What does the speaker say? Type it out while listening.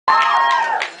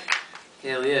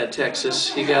Hell yeah,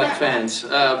 Texas, you got fans. You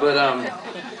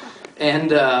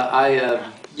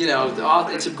know,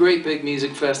 it's a great big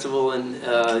music festival, and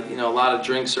you know, a lot of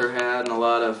drinks are had, and a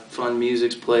lot of fun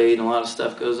music's played, and a lot of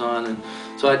stuff goes on. And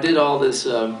so I did all this.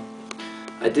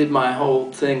 I did my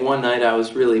whole thing one night. I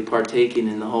was really partaking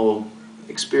in the whole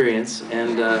experience,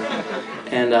 and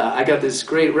I got this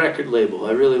great record label.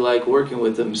 I really like working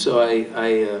with them, so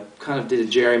I kind of did a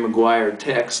Jerry Maguire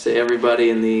text to everybody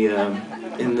in the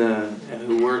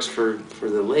who works for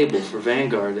the label for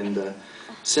Vanguard, and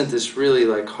sent this really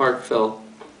like heartfelt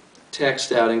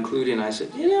text out, including, I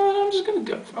said, you know what,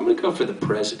 I'm gonna go for the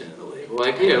president of the label.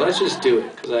 Like, here, let's just do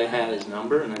it, because I had his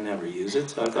number and I never use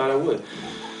it, so I thought I would.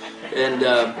 And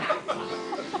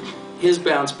his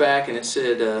bounced back and it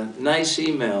said, nice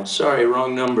email, sorry,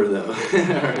 wrong number though,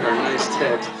 or nice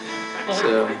text.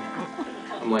 So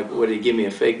I'm like, what, did he give me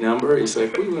a fake number? He's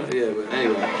like, yeah, but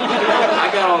anyway. I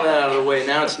got all that out of the way.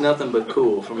 Now it's nothing but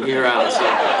cool from here out. So,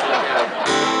 yeah.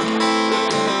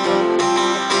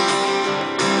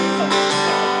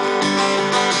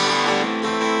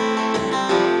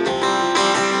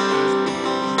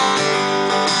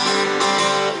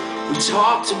 We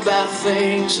talked about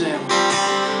things that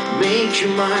make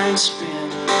your mind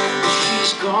spin.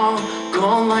 She's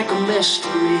gone like a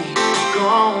mystery,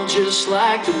 gone just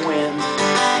like the wind.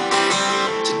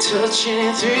 To touch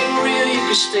anything real, you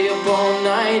could stay up all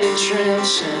night and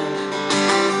transcend.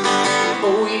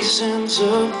 Always ends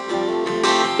up,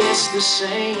 it's the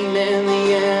same in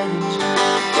the end.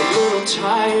 A little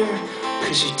tired,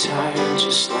 cause you're tired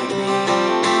just like me.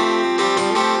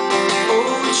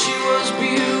 Oh, she was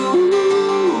beautiful.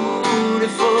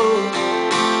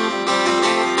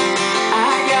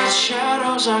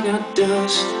 Shadows, I got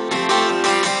dust.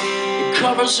 It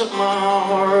covers up my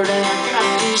heart, and I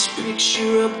got this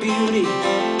picture of beauty.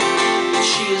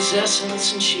 She is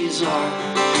essence and she is art.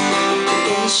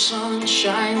 And the sun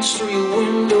shines through your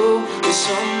window with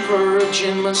some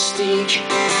virgin mystique,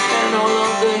 and all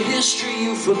of the history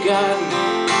you've forgotten,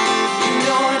 you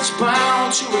know it's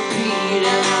bound to repeat.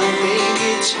 And I may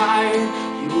get tired,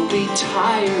 you will be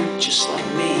tired just like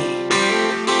me.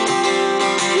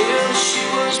 Yeah, she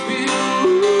was beautiful.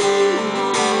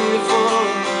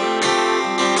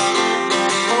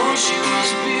 Oh, she was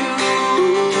beautiful.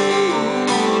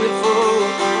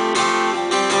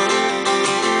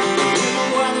 When the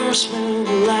weather's been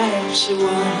laughs at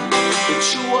what the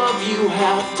two of you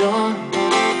have done,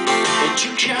 and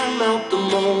you can melt the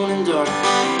morning dark,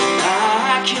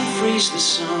 I can freeze the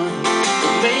sun.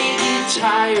 But make you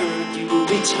tired, you will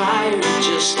be tired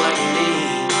just like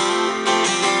me.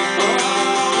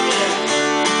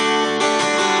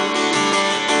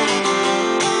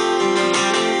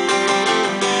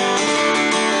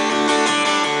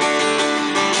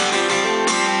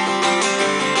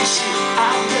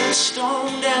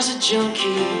 Stoned as a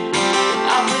junkie,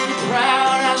 I've been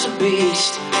proud as a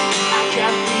beast. I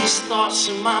got these thoughts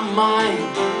in my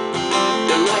mind,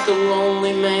 they're like a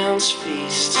lonely man's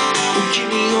feast. You give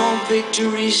me your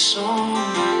victory song,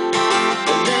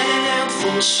 and then an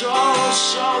anthem so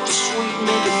sweet,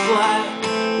 make it fly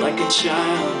like a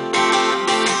child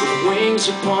with wings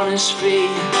upon his feet.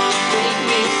 Make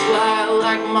me fly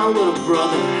like my little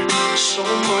brother, so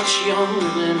much younger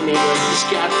than me. He's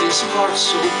got this heart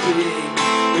so big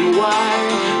and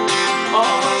wide,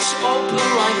 oh, it's open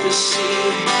like the sea.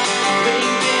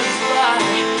 Make me fly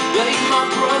like my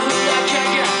brother, like I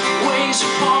got wings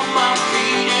upon my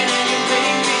feet. And you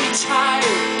make me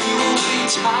tired, you will be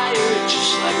tired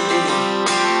just like me.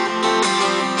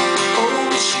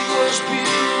 Oh, she was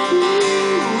beautiful.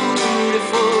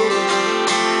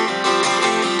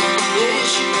 Yeah,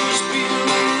 she was beautiful.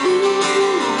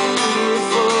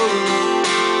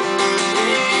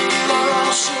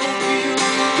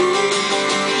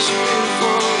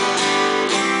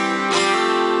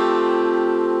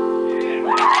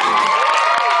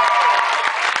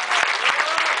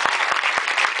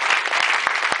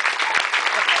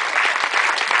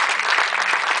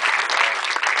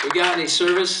 We got any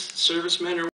servicemen or